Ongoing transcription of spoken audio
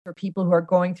for people who are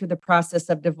going through the process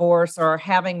of divorce or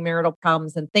having marital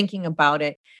problems and thinking about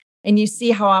it. And you see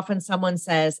how often someone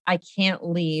says, I can't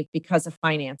leave because of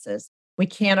finances. We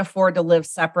can't afford to live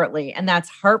separately. And that's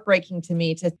heartbreaking to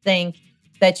me to think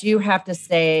that you have to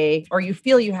stay or you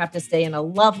feel you have to stay in a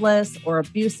loveless or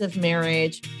abusive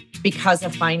marriage because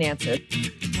of finances.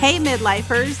 Hey,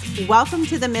 midlifers, welcome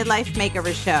to the Midlife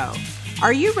Makeover Show.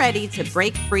 Are you ready to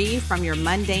break free from your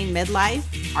mundane midlife?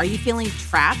 Are you feeling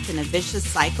trapped in a vicious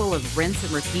cycle of rinse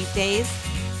and repeat days?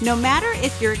 No matter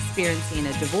if you're experiencing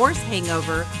a divorce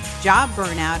hangover, job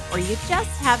burnout, or you just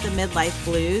have the midlife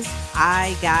blues,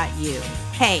 I got you.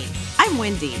 Hey, I'm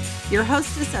Wendy, your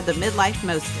hostess of the Midlife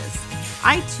Mostess.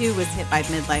 I too was hit by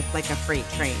midlife like a freight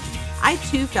train. I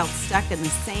too felt stuck in the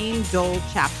same dull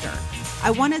chapter. I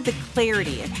wanted the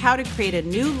clarity of how to create a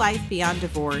new life beyond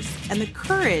divorce and the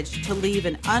courage to leave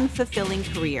an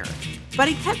unfulfilling career. But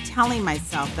I kept telling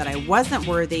myself that I wasn't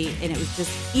worthy and it was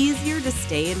just easier to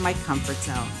stay in my comfort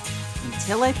zone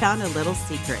until I found a little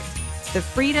secret, the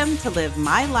freedom to live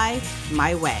my life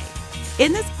my way.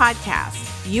 In this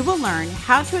podcast, you will learn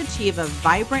how to achieve a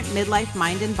vibrant midlife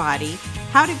mind and body,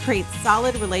 how to create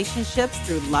solid relationships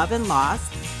through love and loss,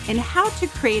 and how to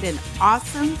create an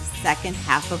awesome second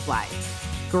half of life.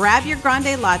 Grab your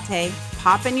grande latte,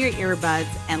 pop in your earbuds,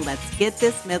 and let's get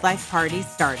this midlife party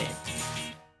started.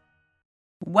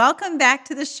 Welcome back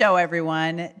to the show,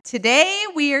 everyone. Today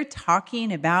we are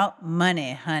talking about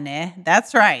money, honey.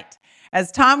 That's right.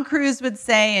 As Tom Cruise would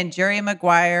say and Jerry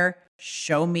Maguire,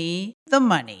 show me the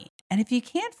money. And if you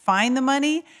can't find the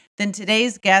money, then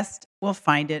today's guest will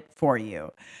find it for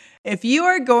you. If you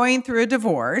are going through a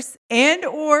divorce and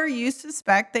or you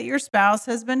suspect that your spouse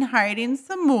has been hiding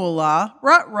some moolah,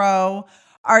 ruh-roh,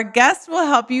 our guest will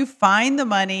help you find the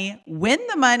money, win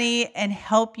the money, and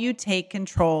help you take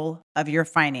control of your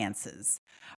finances.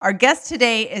 Our guest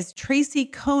today is Tracy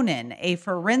Coenen, a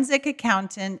forensic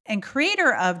accountant and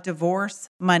creator of Divorce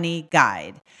Money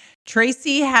Guide.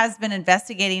 Tracy has been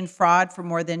investigating fraud for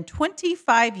more than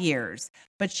 25 years,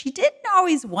 but she didn't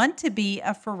always want to be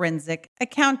a forensic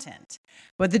accountant.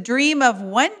 With the dream of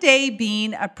one day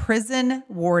being a prison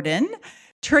warden,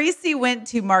 Tracy went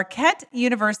to Marquette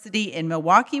University in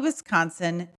Milwaukee,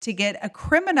 Wisconsin to get a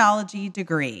criminology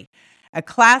degree. A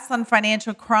class on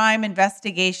financial crime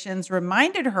investigations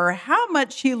reminded her how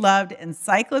much she loved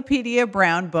Encyclopedia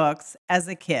Brown books as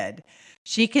a kid.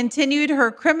 She continued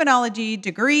her criminology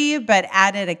degree, but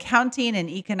added accounting and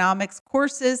economics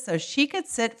courses so she could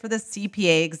sit for the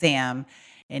CPA exam.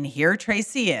 And here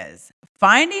Tracy is,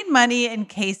 finding money in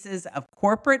cases of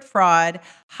corporate fraud,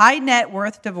 high net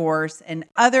worth divorce, and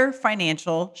other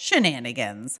financial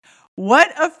shenanigans.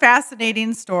 What a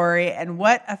fascinating story and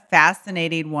what a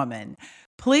fascinating woman.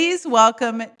 Please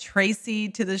welcome Tracy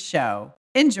to the show.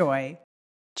 Enjoy.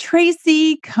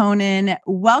 Tracy Coenen,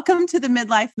 welcome to the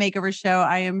Midlife Makeover Show.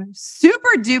 I am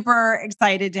super duper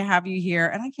excited to have you here,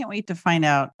 and I can't wait to find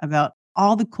out about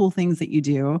all the cool things that you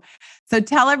do. So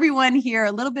tell everyone here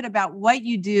a little bit about what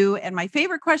you do, and my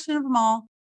favorite question of them all,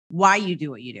 why you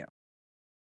do what you do.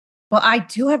 Well, I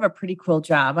do have a pretty cool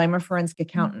job. I'm a forensic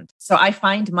accountant. So I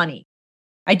find money.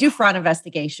 I do fraud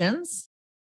investigations,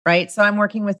 right? So I'm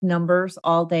working with numbers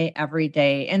all day, every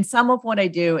day. And some of what I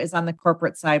do is on the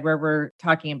corporate side where we're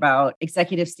talking about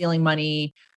executives stealing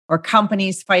money or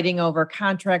companies fighting over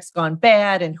contracts gone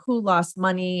bad and who lost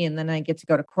money. And then I get to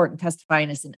go to court and testify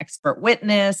as an expert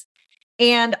witness.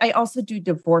 And I also do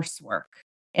divorce work.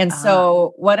 And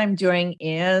so what I'm doing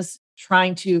is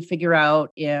trying to figure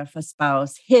out if a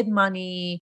spouse hid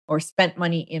money or spent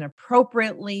money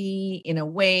inappropriately in a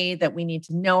way that we need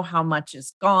to know how much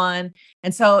is gone.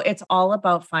 And so it's all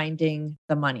about finding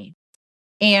the money.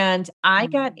 And I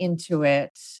got into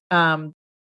it.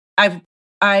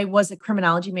 I was a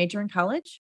criminology major in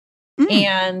college,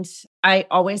 and I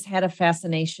always had a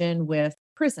fascination with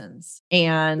prisons.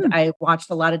 And I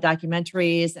watched a lot of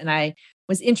documentaries, and I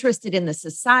was interested in the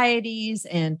societies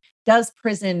and does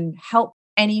prison help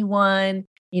anyone?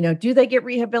 You know, do they get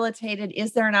rehabilitated?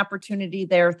 Is there an opportunity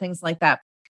there? Things like that.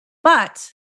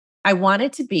 But I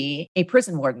wanted to be a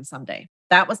prison warden someday.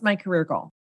 That was my career goal.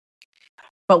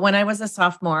 But when I was a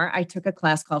sophomore, I took a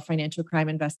class called Financial Crime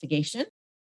Investigation.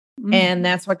 And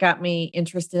that's what got me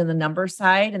interested in the numbers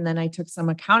side. And then I took some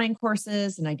accounting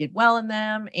courses and I did well in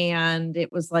them. And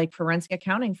it was like forensic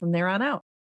accounting from there on out.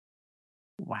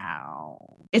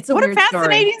 Wow. It's a what weird a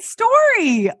fascinating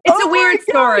story. It's a weird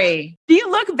story. Do you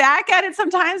look back at it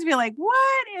sometimes and be like,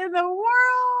 what in the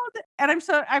world? And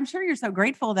I'm sure you're so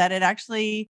grateful that it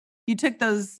actually, you took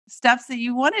those steps that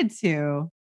you wanted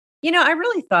to. You know, I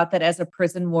really thought that as a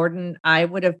prison warden, I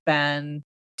would have been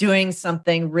doing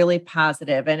something really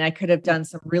positive, and I could have done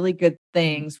some really good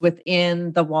things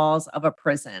within the walls of a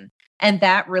prison. And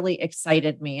that really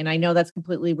excited me. And I know that's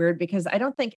completely weird because I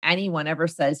don't think anyone ever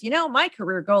says, my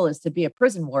career goal is to be a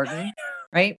prison warden,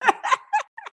 right?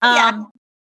 Yeah. Um,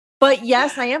 but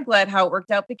yes, I am glad how it worked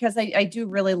out because I do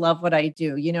really love what I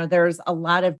do. There's a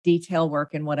lot of detail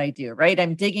work in what I do, right?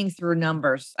 I'm digging through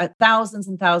numbers, thousands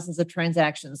and thousands of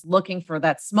transactions, looking for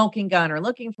that smoking gun or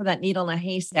looking for that needle in a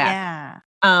haystack. Yeah.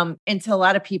 And to a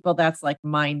lot of people, that's like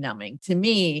mind numbing. To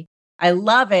me, I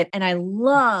love it. And I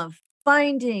love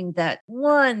finding that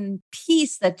one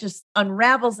piece that just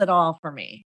unravels it all for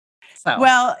me. So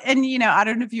Well, and I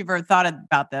don't know if you've ever thought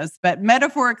about this, but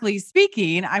metaphorically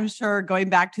speaking, I'm sure going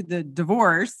back to the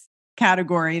divorce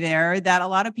category there, that a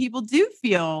lot of people do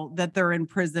feel that they're in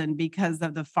prison because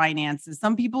of the finances.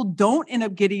 Some people don't end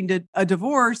up getting a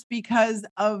divorce because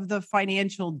of the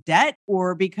financial debt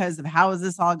or because of how is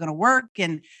this all going to work,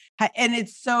 and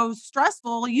it's so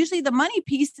stressful. Usually the money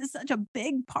piece is such a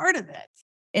big part of it.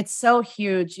 it's so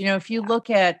huge. If you look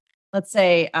at, let's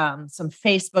say, some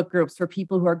Facebook groups for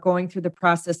people who are going through the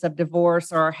process of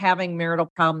divorce or having marital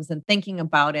problems and thinking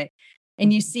about it,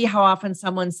 and you see how often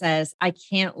someone says, I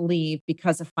can't leave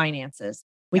because of finances.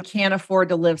 We Yep. can't afford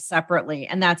to live separately.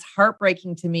 And that's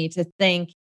heartbreaking to me to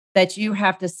think that you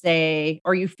have to stay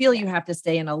or you feel you have to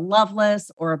stay in a loveless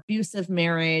or abusive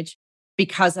marriage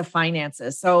because of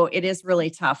finances. So it is really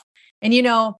tough. And,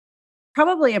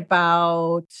 probably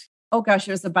about, oh gosh,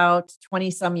 it was about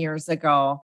 20 some years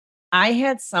ago. I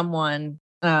had someone,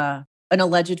 an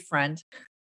alleged friend,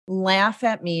 laugh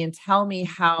at me and tell me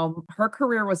how her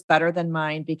career was better than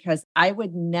mine because I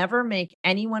would never make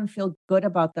anyone feel good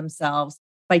about themselves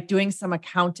by doing some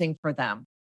accounting for them.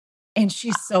 And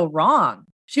she's so wrong.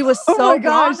 She was Oh my so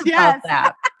gosh, wrong about yes.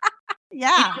 that.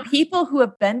 Yeah. People who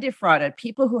have been defrauded,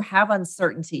 people who have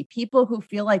uncertainty, people who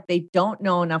feel like they don't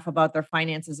know enough about their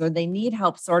finances or they need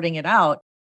help sorting it out,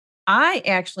 I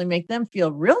actually make them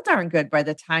feel real darn good by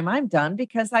the time I'm done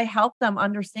because I help them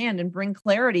understand and bring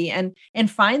clarity and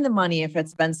find the money if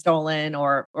it's been stolen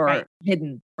or Right.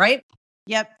 hidden, right?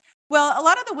 Yep. Well, a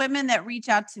lot of the women that reach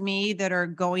out to me that are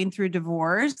going through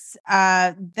divorce,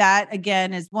 that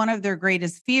again is one of their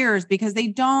greatest fears because they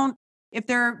don't, if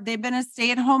they've been a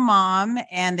stay-at-home mom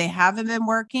and they haven't been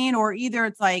working, or either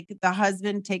it's like the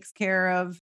husband takes care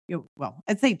of, well,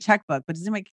 I'd say checkbook, but does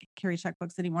anybody carry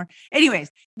checkbooks anymore? Anyways,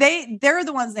 they're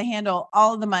the ones that handle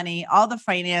all of the money, all the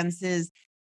finances,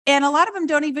 and a lot of them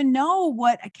don't even know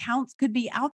what accounts could be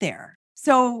out there.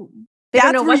 So They don't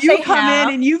that's know where what you they come in have.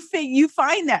 and you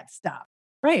find that stuff.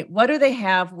 Right. What do they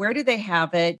have? Where do they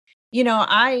have it?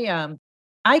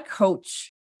 I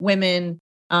coach women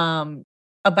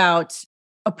about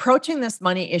approaching this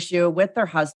money issue with their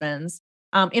husbands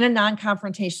in a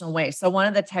non-confrontational way. So one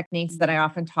of the techniques that I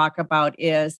often talk about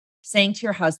is saying to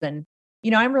your husband,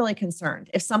 I'm really concerned.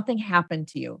 If something happened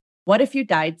to you, what if you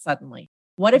died suddenly?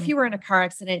 What if Mhm. you were in a car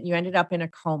accident and you ended up in a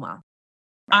coma?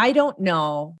 Right. I don't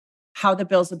know how the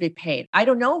bills will be paid. I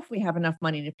don't know if we have enough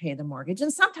money to pay the mortgage.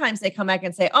 And sometimes they come back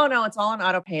and say, oh, no, it's all on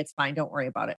auto pay. It's fine. Don't worry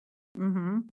about it.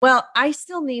 Mhm. Well, I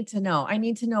still need to know. I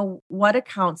need to know what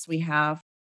accounts we have,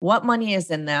 what money is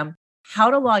in them, how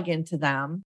to log into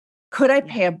them. Could I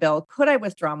Yeah. pay a bill? Could I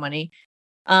withdraw money?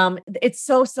 It's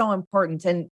so, so important.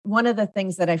 And one of the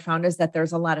things that I found is that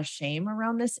there's a lot of shame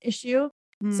around this issue.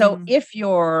 So Mm. if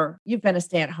you've been a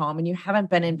stay at home and you haven't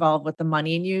been involved with the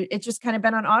money and it's just kind of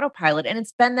been on autopilot and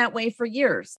it's been that way for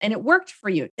years and it worked for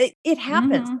you. It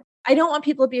happens. Mhm. I don't want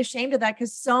people to be ashamed of that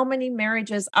because so many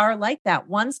marriages are like that.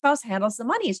 One spouse handles the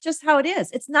money. It's just how it is.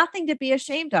 It's nothing to be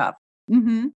ashamed of.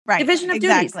 Mhm. Right. Division of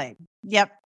duties. Exactly.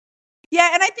 Yep.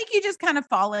 Yeah, and I think you just kind of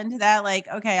fall into that, like,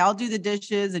 okay, I'll do the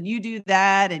dishes and you do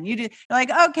that and you do like,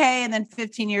 okay. And then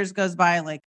 15 years goes by,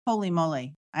 like, holy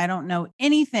moly, I don't know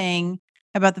anything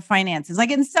about the finances. Like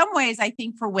in some ways, I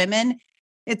think for women,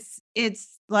 it's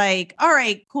like, all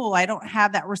right, cool. I don't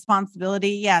have that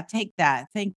responsibility. Yeah, take that.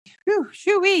 Thank you.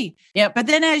 Shoo-wee. Yep. But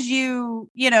then as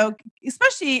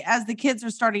especially as the kids are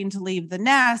starting to leave the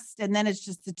nest, and then it's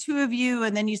just the two of you,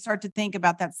 and then you start to think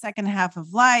about that second half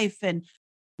of life. And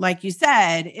like you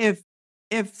said,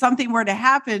 if something were to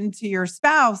happen to your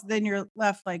spouse, then you're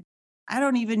left like, I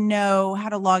don't even know how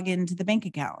to log into the bank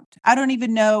account. I don't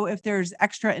even know if there's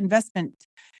extra investment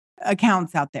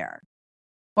accounts out there.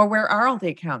 Or where are all the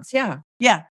accounts? Yeah.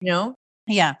 Yeah. You know?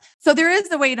 Yeah. So there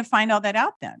is a way to find all that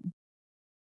out then.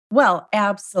 Well,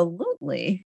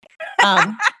 absolutely.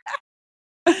 Um,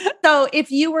 So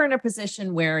if you were in a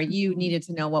position where you Mhm. needed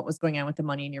to know what was going on with the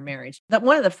money in your marriage, that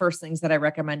one of the first things that I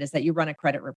recommend is that you run a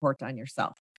credit report on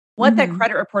yourself. What that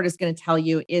credit report is going to tell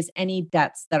you is any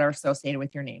debts that are associated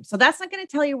with your name. So that's not going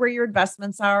to tell you where your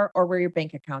investments are or where your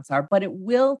bank accounts are, but it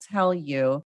will tell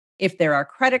you if there are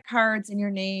credit cards in your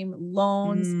name,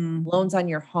 loans on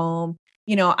your home.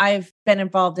 I've been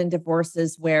involved in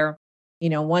divorces where,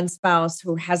 one spouse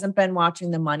who hasn't been watching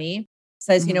the money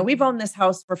says, we've owned this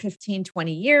house for 15,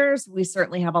 20 years. We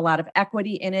certainly have a lot of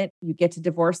equity in it. You get to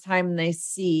divorce time and they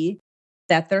see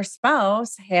that their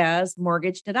spouse has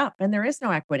mortgaged it up and there is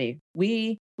no equity.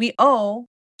 We owe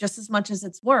just as much as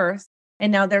it's worth.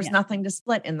 And now there's nothing to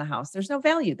split in the house. There's no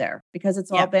value there because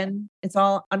it's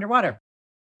all underwater.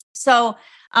 So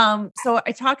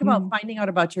I talk about finding out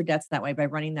about your debts that way by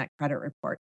running that credit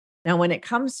report. Now, when it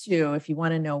comes to, if you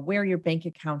want to know where your bank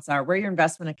accounts are, where your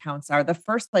investment accounts are, the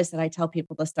first place that I tell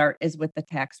people to start is with the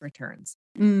tax returns.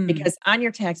 Because on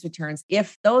your tax returns,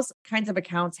 if those kinds of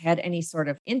accounts had any sort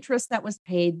of interest that was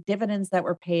paid, dividends that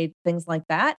were paid, things like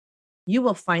that, you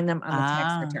will find them on the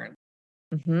tax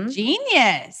return.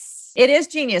 Genius. It is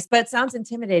genius, but it sounds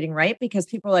intimidating, right? Because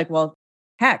people are like, well,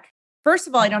 heck, first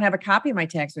of all, I don't have a copy of my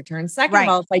tax return. Second of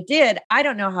all, if I did, I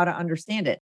don't know how to understand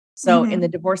it. So in the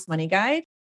Divorce Money Guide,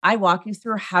 I walk you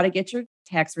through how to get your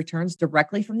tax returns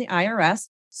directly from the IRS.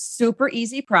 Super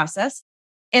easy process.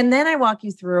 And then I walk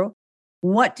you through,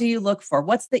 what do you look for?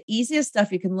 What's the easiest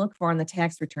stuff you can look for on the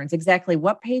tax returns? Exactly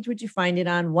what page would you find it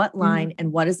on? What line?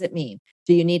 And what does it mean?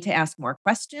 Do you need to ask more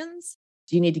questions?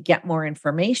 Do you need to get more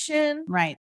information?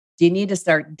 Right. Do you need to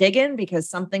start digging because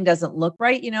something doesn't look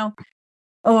right?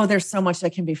 Oh, there's so much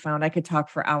that can be found. I could talk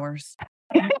for hours.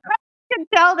 I can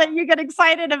tell that you get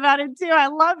excited about it too. I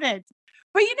love it.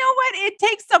 But you know what? It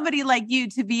takes somebody like you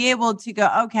to be able to go,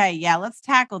 okay, yeah, let's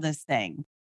tackle this thing.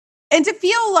 And to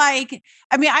feel like,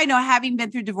 I know having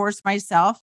been through divorce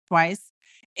myself twice,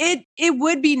 it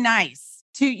would be nice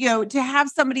to have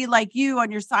somebody like you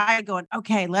on your side going,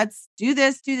 okay, let's do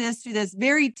this.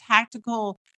 Very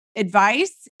tactical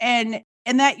advice and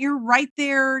that you're right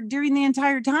there during the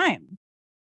entire time.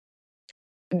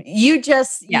 You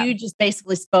just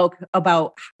basically spoke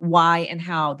about why and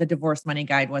how the Divorce Money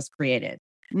Guide was created.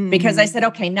 Because I said,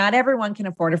 okay, not everyone can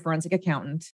afford a forensic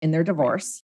accountant in their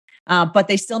divorce, but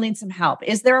they still need some help.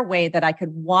 Is there a way that I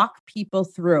could walk people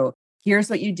through? Here's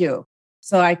what you do.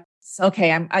 So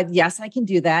yes, I can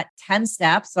do that. 10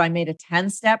 steps. So I made a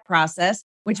 10-step process,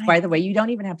 which by the way, you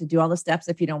don't even have to do all the steps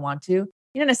if you don't want to.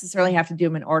 You don't necessarily have to do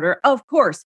them in order. Of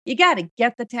course, you got to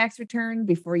get the tax return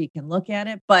before you can look at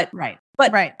it. But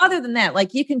other than that,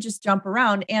 like you can just jump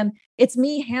around and it's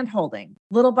me hand-holding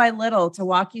little by little to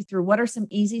walk you through what are some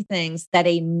easy things that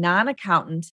a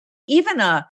non-accountant, even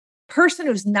a person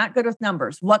who's not good with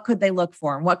numbers, what could they look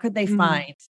for and what could they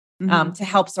find to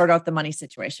help sort out the money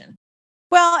situation?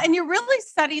 Well, and you're really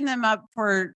setting them up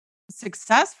for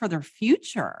success for their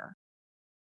future.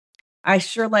 I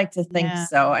sure like to think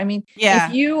so.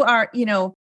 If you are,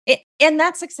 and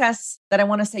that success that I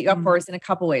want to set you up for is in a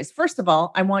couple ways. First of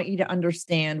all, I want you to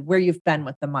understand where you've been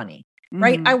with the money,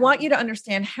 right? I want you to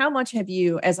understand how much have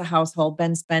you as a household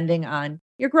been spending on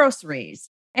your groceries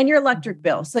and your electric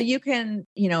bill. So you can,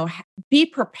 be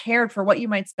prepared for what you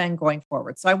might spend going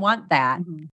forward. So I want that.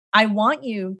 I want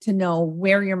you to know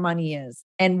where your money is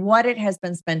and what it has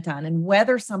been spent on and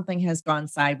whether something has gone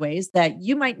sideways that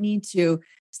you might need to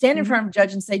stand in front of a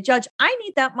judge and say, Judge, I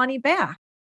need that money back.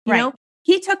 You know,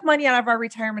 he took money out of our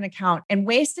retirement account and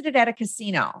wasted it at a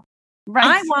casino. Right.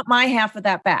 I want my half of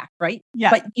that back. Right. Yeah.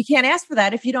 But you can't ask for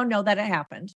that if you don't know that it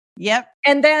happened. Yep.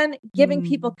 And then giving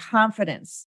people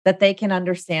confidence that they can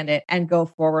understand it and go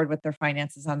forward with their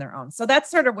finances on their own. So that's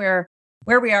sort of where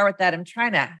we are with that. I'm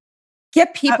trying to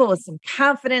get people with some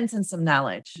confidence and some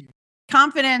knowledge.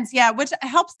 Confidence, yeah, which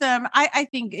helps them, I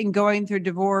think, in going through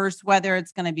divorce, whether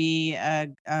it's going to be a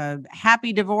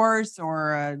happy divorce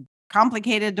or a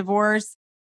complicated divorce,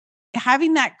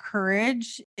 having that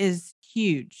courage is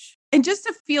huge. And just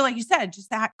to feel, like you said, just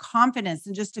that confidence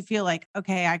and just to feel like,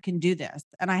 okay, I can do this.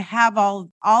 And I have all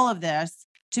of this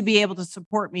to be able to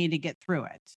support me to get through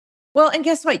it. Well, and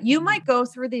guess what? You might go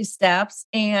through these steps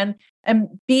and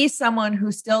be someone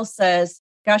who still says,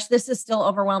 gosh, this is still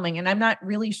overwhelming. And I'm not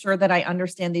really sure that I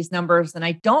understand these numbers and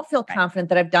I don't feel confident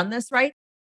that I've done this right.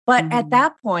 But at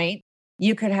that point,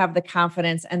 you could have the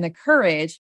confidence and the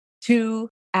courage to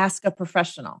ask a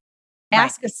professional,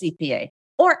 ask a CPA,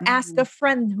 or ask a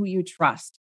friend who you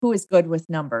trust, who is good with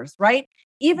numbers, right?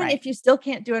 Even if you still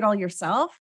can't do it all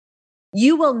yourself,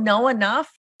 you will know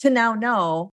enough to now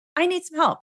know, I need some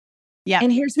help. Yeah.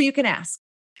 And here's who you can ask.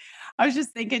 I was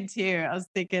just thinking too. I was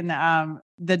thinking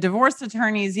the divorce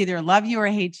attorneys either love you or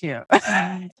hate you.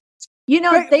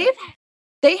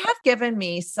 They have given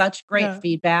me such great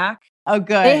feedback Oh, They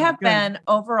good, have good. been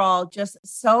overall just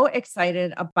so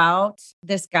excited about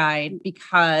this guide Yep.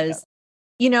 because,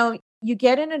 you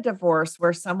get in a divorce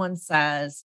where someone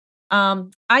says,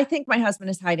 I think my husband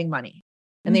is hiding money.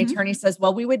 And the Mhm. attorney says,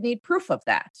 well, we would need proof of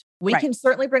that. We Right. can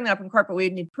certainly bring that up in court, but we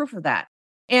would need proof of that.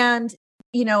 And,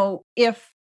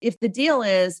 if the deal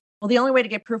is, well, the only way to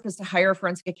get proof is to hire a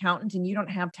forensic accountant and you don't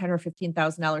have 10 or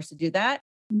 $15,000 to do that,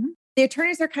 Mhm. the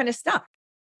attorneys are kind of stuck.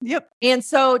 Yep. And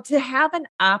so to have an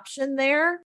option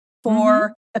there Mhm.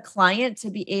 for the client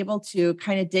to be able to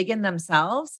kind of dig in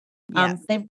themselves, Yes.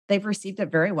 they've received it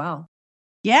very well.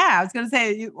 Yeah, I was gonna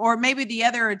say, or maybe the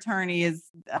other attorney is,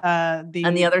 On the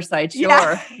the other side, yeah,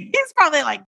 sure. he's probably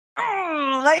like,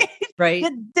 "Oh," like, Right.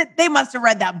 they must have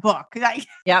read that book, like,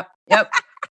 Yep. Yep.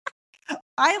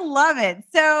 I love it.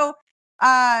 So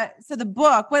the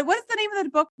book, what is the name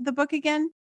of the book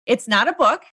again? It's not a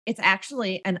book. It's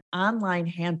actually an online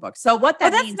handbook. So what Oh, that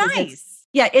that's means is nice.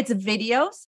 it's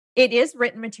videos. It is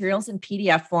written materials in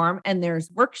PDF form and there's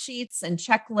worksheets and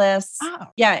checklists. Oh,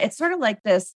 Yeah, it's sort of like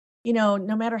this, no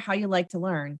matter how you like to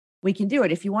learn, we can do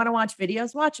it. If you want to watch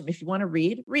videos, watch them. If you want to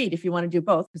read, read. If you want to do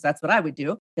both, because that's what I would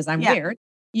do because I'm yeah. weird,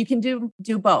 you can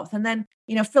do both. And then,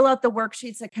 fill out the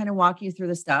worksheets that kind of walk you through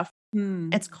the stuff. Hmm.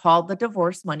 It's called the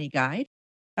Divorce Money Guide.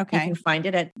 You can Okay. find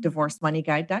it at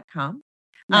divorcemoneyguide.com.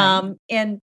 Right.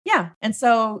 And yeah, and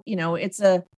so, it's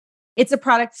a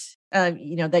product,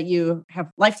 that you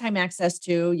have lifetime access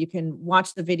to. You can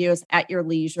watch the videos at your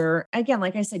leisure. Again,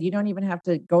 like I said, you don't even have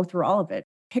to go through all of it.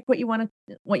 Pick what you're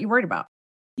worried about.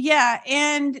 Yeah,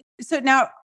 and so now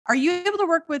are you able to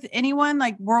work with anyone,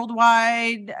 like,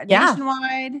 worldwide, Yeah.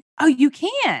 nationwide? Oh, you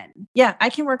can? Yeah, I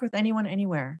can work with anyone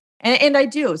anywhere. And I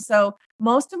do. So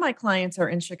most of my clients are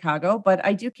in Chicago, but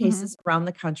I do Mhm. cases around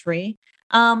the country.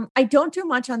 I don't do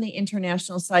much on the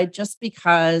international side just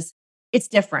because it's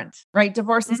different, right?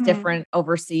 Divorce is Mhm. different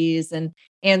overseas and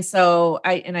so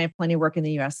I have plenty of work in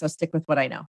the US, so stick with what I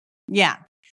know. Yeah.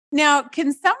 Now,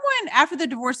 can someone after the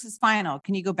divorce is final,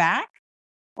 can you go back?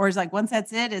 Or is like once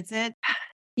that's it, it's it?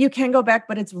 You can go back,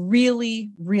 but it's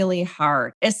really, really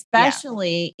hard, Yeah.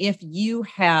 especially if you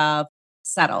have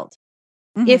settled.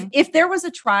 If Mhm. if there was a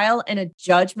trial and a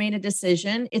judge made a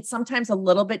decision, it's sometimes a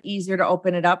little bit easier to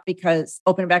open it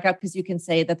back up because you can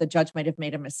say that the judge might have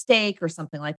made a mistake or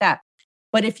something like that.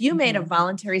 But if you made a Mhm.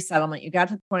 voluntary settlement, you got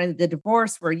to the point of the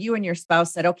divorce where you and your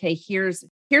spouse said, "Okay, here's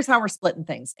how we're splitting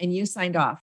things," and you signed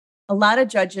off. A lot of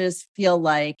judges feel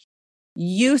like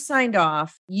you signed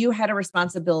off, you had a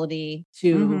responsibility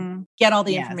to Mhm. get all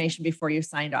the Yes. information before you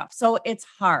signed off. So it's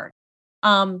hard.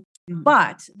 Um, Mhm.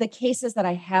 but the cases that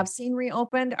I have seen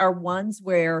reopened are ones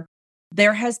where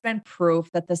there has been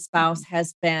proof that the spouse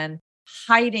has been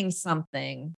hiding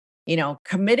something,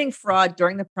 committing fraud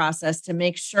during the process to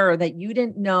make sure that you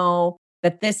didn't know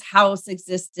that this house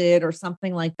existed or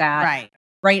something like that. Right.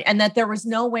 Right. And that there was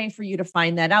no way for you to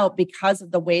find that out because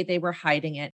of the way they were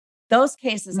hiding it. Those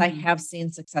cases I Mhm. have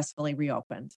seen successfully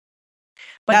reopened.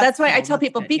 But That's that's why I cool, tell that's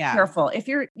people good, be yeah. careful. If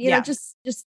you're, Yeah. just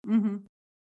Mhm.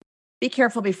 be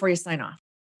careful before you sign off.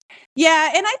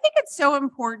 Yeah, and I think it's so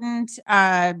important,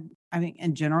 I mean,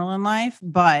 in general in life,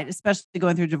 but especially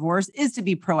going through divorce, is to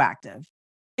be proactive,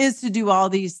 is to do all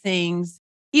these things,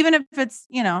 even if it's,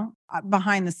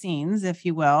 behind the scenes, if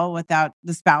you will, without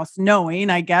the spouse knowing,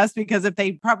 I guess, because if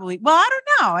they probably, well, I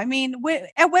don't know. I mean,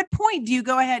 at what point do you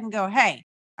go ahead and go, hey,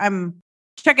 I'm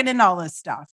checking in all this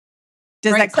stuff?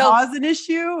 Does Right. that So cause an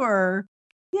issue or?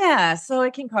 yeah, so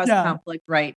it can cause Yeah. conflict,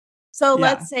 right? So Yeah.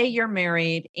 let's say you're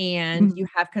married and you Mhm.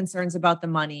 have concerns about the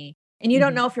money and you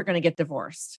don't Mhm. know if you're going to get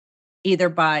divorced, either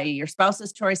by your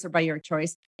spouse's choice or by your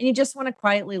choice, and you just want to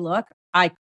quietly look.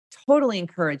 I totally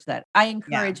encourage that. I Yeah.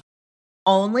 encourage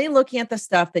only looking at the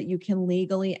stuff that you can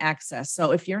legally access.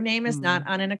 So if your name is not Mm.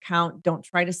 on an account, don't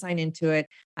try to sign into it.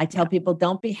 I tell Yeah. people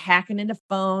don't be hacking into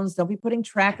phones, don't be putting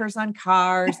trackers on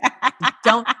cars.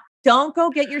 Don't don't go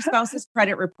get your spouse's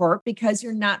credit report because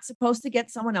you're not supposed to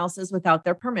get someone else's without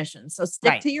their permission. So stick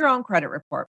Right. to your own credit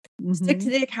report. Stick to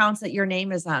Mhm. the accounts that your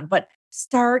name is on, but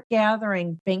start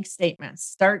gathering bank statements.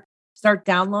 Start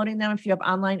downloading them if you have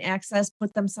online access,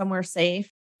 put them somewhere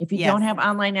safe. If you don't Yes. have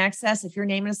online access, if your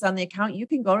name is on the account, you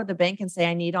can go to the bank and say,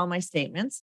 I need all my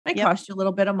statements. Might Yep. cost you a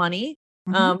little bit of money,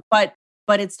 Mhm. but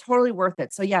it's totally worth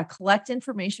it. So yeah, collect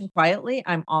information quietly.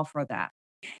 I'm all for that.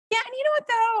 Yeah, and you know what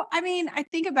though? I mean, I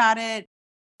think about it.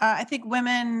 I think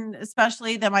women,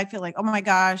 especially, that might feel like, oh my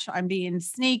gosh, I'm being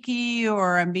sneaky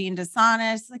or I'm being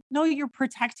dishonest. Like, no, you're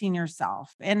protecting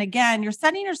yourself. And again, you're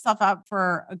setting yourself up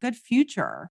for a good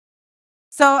future.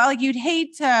 So like you'd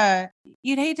hate to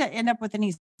end up with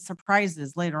any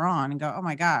surprises later on and go, oh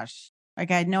my gosh, like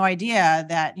I had no idea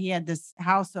that he had this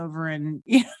house over in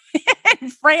in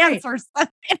France Right. or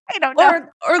something. I don't know.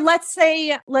 Or let's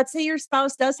say your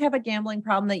spouse does have a gambling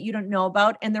problem that you don't know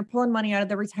about and they're pulling money out of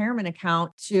the retirement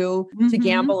account to Mhm.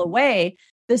 gamble away.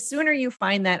 The sooner you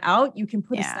find that out, you can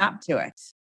put a Yeah. stop to it.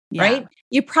 Yeah. Right?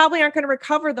 You probably aren't going to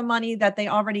recover the money that they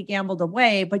already gambled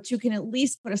away, but you can at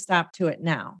least put a stop to it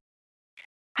now.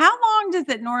 How long does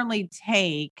it normally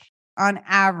take on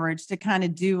average to kind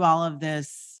of do all of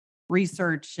this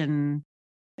research and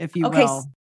if you Okay. will?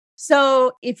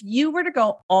 So if you were to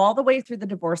go all the way through the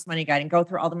divorce money guide and go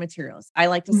through all the materials, I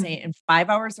like to say Mm. in 5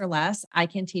 hours or less, I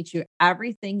can teach you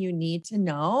everything you need to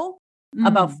know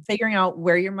about Mm. figuring out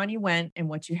where your money went and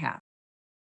what you have.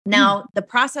 Mm. Now, the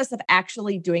process of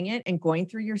actually doing it and going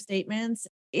through your statements,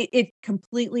 it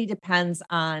completely depends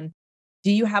on,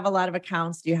 do you have a lot of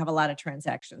accounts? Do you have a lot of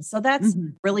transactions? So that's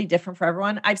Mhm. really different for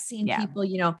everyone. I've seen Yeah. people,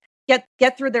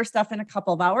 get through their stuff in a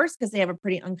couple of hours because they have a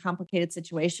pretty uncomplicated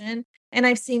situation. And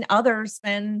I've seen others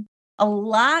spend a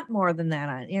lot more than that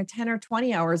on, 10 or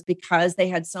 20 hours because they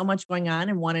had so much going on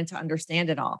and wanted to understand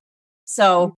it all.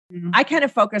 So Mhm. I kind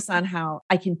of focus on how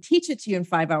I can teach it to you in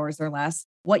 5 hours or less.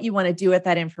 What you want to do with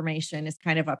that information is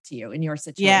kind of up to you in your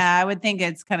situation. Yeah, I would think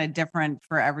it's kind of different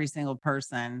for every single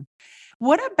person.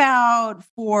 What about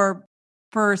for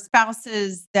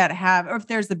spouses that have or if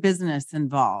there's a business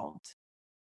involved?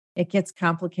 It gets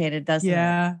complicated, doesn't it?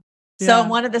 Yeah. So, Yeah.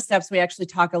 one of the steps we actually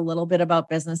talk a little bit about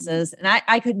businesses, and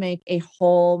I could make a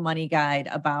whole money guide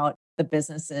about the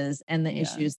businesses and the Yeah.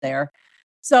 issues there.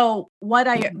 So, what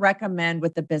I recommend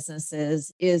with the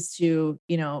businesses is to,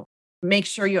 make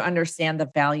sure you understand the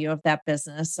value of that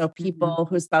business. So, Mhm. people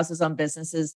whose spouses own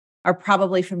businesses are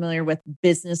probably familiar with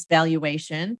business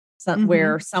valuation. So,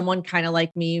 where Mhm. someone kind of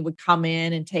like me would come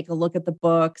in and take a look at the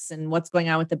books and what's going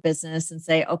on with the business and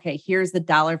say, okay, here's the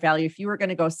dollar value. If you were going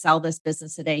to go sell this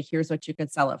business today, here's what you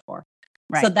could sell it for.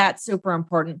 So Right. that's super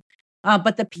important.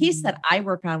 But the piece that Mhm. I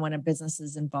work on when a business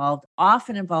is involved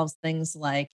often involves things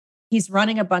like he's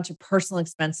running a bunch of personal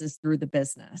expenses through the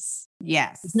business.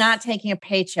 He's not Yes. taking a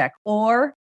paycheck,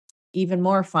 or even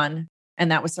more fun, and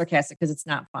that was sarcastic because it's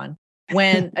not fun.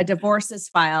 When a divorce is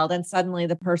filed and suddenly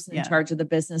the person in Yeah. charge of the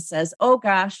business says, "Oh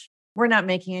gosh, we're not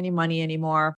making any money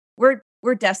anymore. We're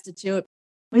destitute.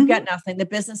 We've got Mhm. nothing. The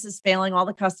business is failing. All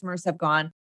the customers have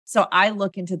gone." So I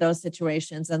look into those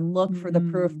situations and look for the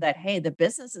proof Mm. that, hey, the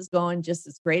business is going just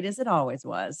as great as it always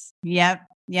was. Yep.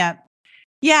 Yep.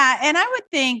 Yeah, and I would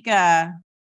think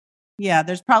yeah,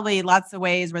 there's probably lots of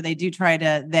ways where they do try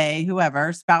to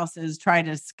whoever, spouses try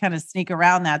to kind of sneak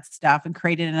around that stuff and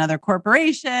create another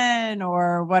corporation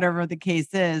or whatever the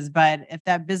case is. But if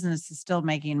that business is still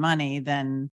making money,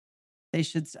 then they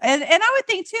should. And I would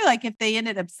think too, like if they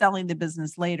ended up selling the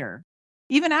business later,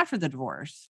 even after the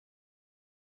divorce.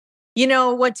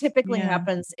 What typically Yeah.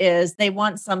 happens is they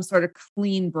want some sort of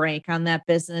clean break on that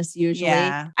business usually.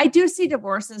 Yeah. I do see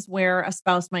divorces where a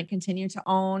spouse might continue to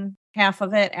own half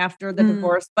of it after the Mm,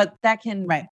 divorce, but that can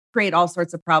right. create all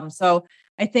sorts of problems. So,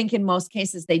 I think in most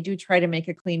cases they do try to make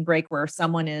a clean break where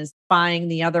someone is buying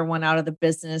the other one out of the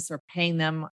business or paying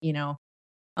them,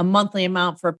 a monthly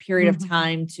amount for a period of Mhm.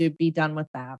 time to be done with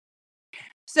that.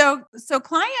 So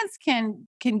clients can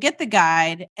get the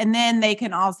guide and then they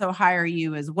can also hire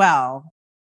you as well.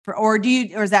 Or do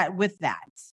you or is that with that?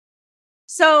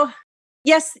 So,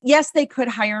 yes, they could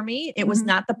hire me. It was Mhm.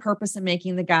 not the purpose of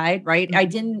making the guide, right? I Mhm.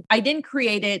 didn't I didn't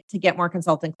create it to get more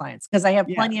consulting clients because I have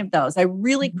Yeah. plenty of those. I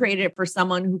really Mhm. created it for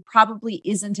someone who probably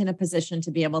isn't in a position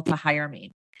to be able to hire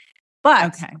me.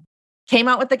 But Okay. came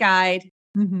out with the guide,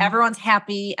 Mhm. everyone's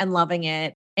happy and loving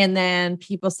it, and then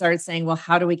people started saying, "Well,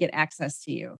 how do we get access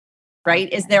to you?"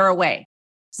 Right? Is Okay. there a way?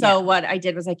 So Yeah. what I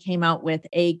did was I came out with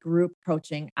a group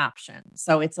coaching option.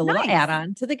 So it's a little Nice.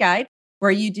 add-on to the guide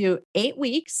where you do 8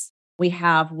 weeks. We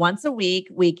have once a week,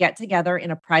 we get together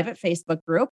in a private Facebook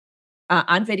group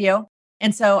on video.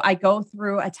 And so I go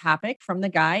through a topic from the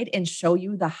guide and show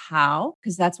you the how,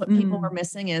 because that's what people were Mm.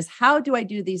 missing is how do I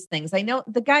do these things? I know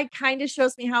the guide kind of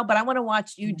shows me how, but I want to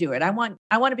watch you Yeah. do it. I want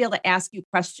to be able to ask you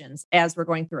questions as we're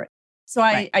going through it. So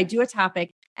Right. I do a topic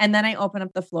and then I open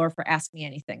up the floor for ask me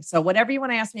anything. So whatever you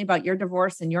want to ask me about your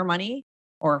divorce and your money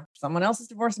or someone else's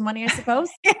divorce and money, I suppose,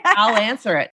 I'll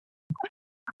answer it.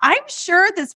 I'm sure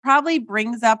this probably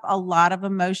brings up a lot of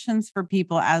emotions for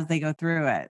people as they go through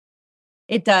it.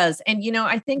 It does. And,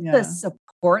 I think the Yeah.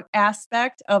 support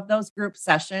aspect of those group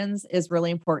sessions is really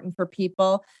important for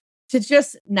people to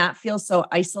just not feel so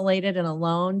isolated and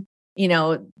alone.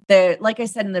 Like I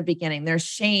said in the beginning, there's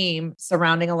shame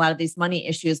surrounding a lot of these money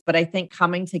issues, but I think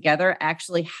coming together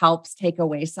actually helps take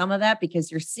away some of that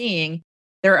because you're seeing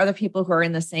there are other people who are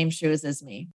in the same shoes as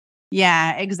me.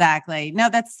 Yeah, exactly. No,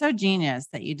 that's so genius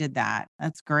that you did that.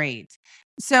 That's great.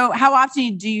 So how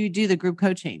often do you do the group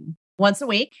coaching? Once a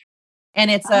week.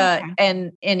 And it's Oh, okay.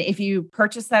 and if you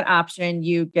purchase that option,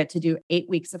 you get to do 8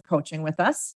 weeks of coaching with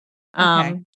us.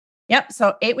 Okay. Yep.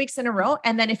 So 8 weeks in a row.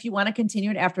 And then if you want to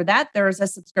continue it after that, there's a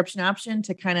subscription option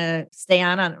to kind of stay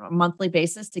on a monthly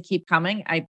basis to keep coming.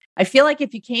 I feel like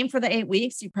if you came for the 8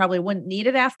 weeks, you probably wouldn't need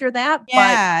it after that.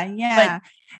 Yeah, But yeah.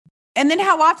 And then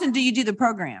how often do you do the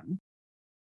program?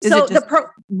 Is so it just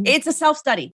it's a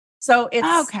self-study. So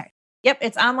it's okay. yep,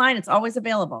 it's online, it's always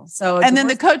available. So And then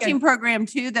the divorce coaching program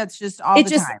too, that's just all the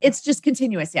time. it's just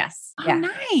continuous. Yes. Oh, Yeah.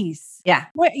 nice. Yeah.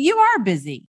 Well, you are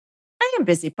busy. I am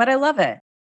busy, but I love it.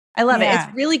 I love it. Yeah.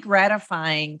 It's really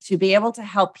gratifying to be able to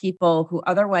help people who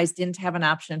otherwise didn't have an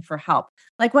option for help.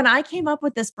 Like when I came up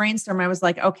with this brainstorm, I was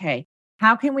like, okay,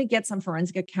 how can we get some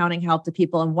forensic accounting help to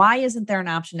people? And why isn't there an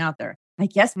option out there? I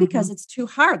guess because it's too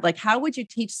hard. Like, how would you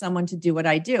teach someone to do what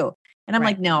I do? And I'm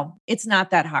Right. like, no, it's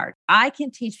not that hard. I can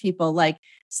teach people like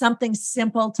something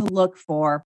simple to look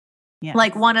for. Yeah.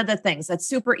 Like one of the things that's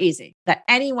super easy that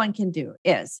anyone can do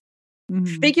is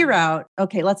figure out,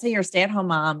 okay, let's say you're a stay-at-home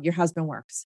mom, your husband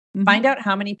works. Find out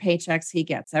how many paychecks he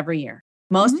gets every year.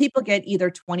 Most people get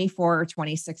either 24 or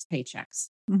 26 paychecks.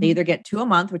 They either get 2 a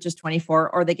month, which is 24,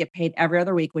 or they get paid every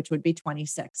other week, which would be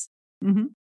 26.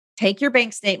 Take your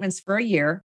bank statements for a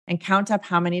year and count up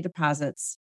how many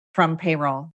deposits from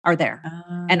payroll are there.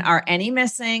 And are any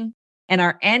missing? And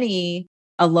are any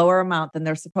a lower amount than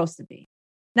they're supposed to be?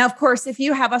 Now, of course, if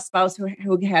you have a spouse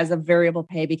who has a variable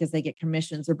pay because they get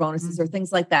commissions or bonuses or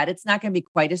things like that, it's not going to be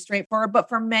quite as straightforward. But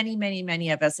for many, many, many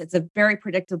of us, it's a very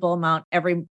predictable amount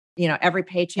every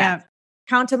paycheck. Yeah.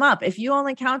 Count them up. If you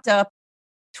only count up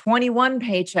 21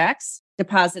 paychecks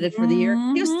deposited for the year,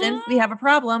 Houston, we have a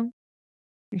problem.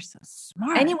 You're so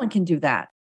smart. Anyone can do that.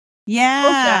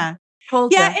 Yeah.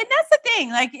 Told ya. Yeah. And that's the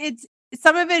thing. Like it's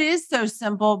some of it is so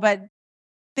simple, but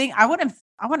I wouldn't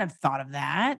have thought of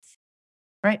that.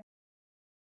 Right.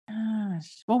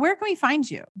 Gosh. Well, where can we find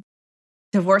you?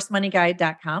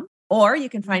 DivorceMoneyGuide.com. Or you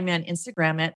can find me on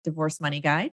Instagram at Divorce Money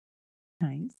Guide.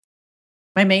 Nice.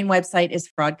 My main website is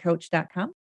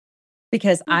fraudcoach.com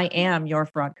because I am your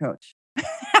fraud coach. I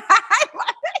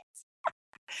love it.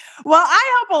 Well,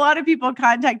 I hope a lot of people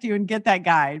contact you and get that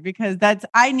guide because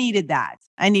I needed that.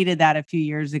 I needed that a few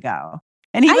years ago.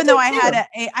 And even though I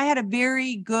had a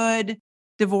very good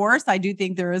divorce, I do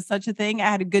think there is such a thing. I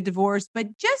had a good divorce,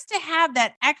 but just to have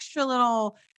that extra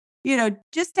little,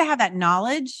 just to have that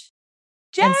knowledge,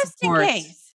 just in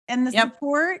case, and the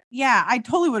support. Yeah, I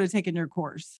totally would have taken your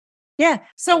course. Yeah.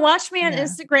 So watch me on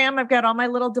Instagram. I've got all my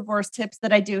little divorce tips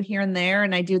that I do here and there.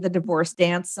 And I do the divorce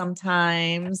dance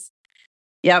sometimes.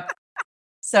 Yep.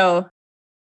 So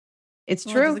it's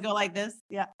true. Does it go like this?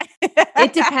 Yeah.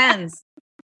 It depends.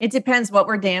 It depends what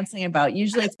we're dancing about.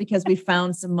 Usually it's because we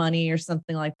found some money or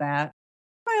something like that.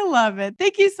 I love it.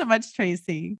 Thank you so much,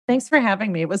 Tracy. Thanks for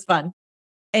having me. It was fun.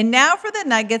 And now for the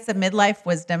nuggets of midlife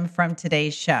wisdom from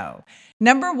today's show.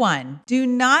 Number 1, do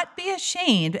not be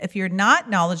ashamed if you're not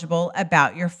knowledgeable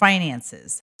about your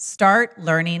finances. Start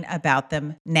learning about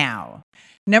them now.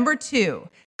 Number 2,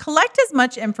 collect as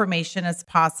much information as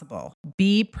possible.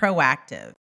 Be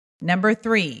proactive. Number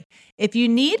 3, if you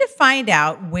need to find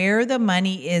out where the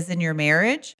money is in your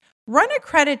marriage, run a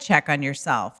credit check on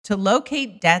yourself to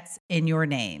locate debts in your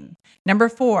name. Number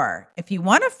 4, if you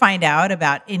want to find out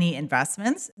about any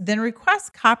investments, then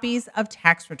request copies of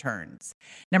tax returns.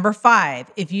 Number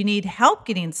 5, if you need help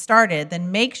getting started,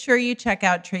 then make sure you check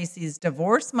out Tracy's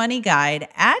Divorce Money Guide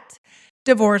at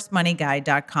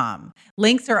divorcemoneyguide.com.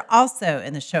 Links are also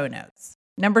in the show notes.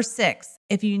 Number 6,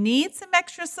 if you need some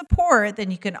extra support,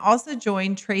 then you can also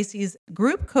join Tracy's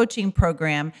group coaching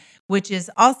program, which is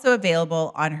also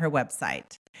available on her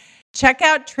website. Check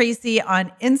out Tracy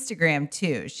on Instagram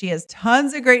too. She has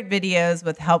tons of great videos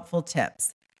with helpful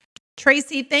tips.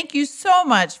 Tracy, thank you so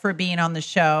much for being on the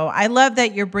show. I love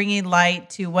that you're bringing light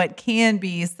to what can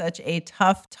be such a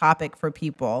tough topic for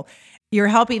people. You're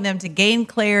helping them to gain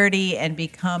clarity and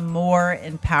become more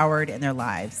empowered in their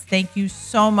lives. Thank you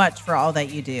so much for all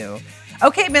that you do.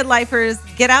 Okay, midlifers,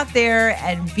 get out there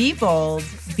and be bold,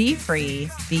 be free,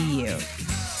 be you.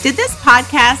 Did this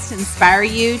podcast inspire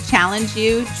you, challenge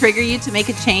you, trigger you to make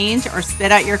a change, or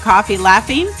spit out your coffee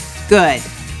laughing? Good.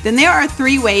 Then there are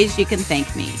 3 ways you can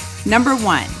thank me. Number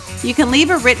 1, you can leave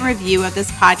a written review of this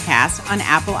podcast on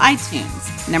Apple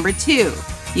iTunes. Number 2,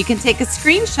 you can take a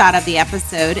screenshot of the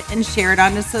episode and share it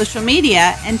onto social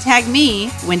media and tag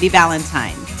me, Wendy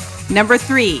Valentine. Number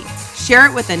 3, share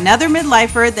it with another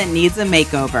midlifer that needs a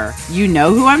makeover. You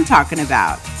know who I'm talking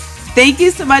about. Thank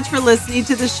you so much for listening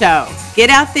to the show. Get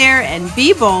out there and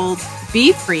be bold,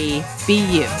 be free, be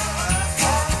you.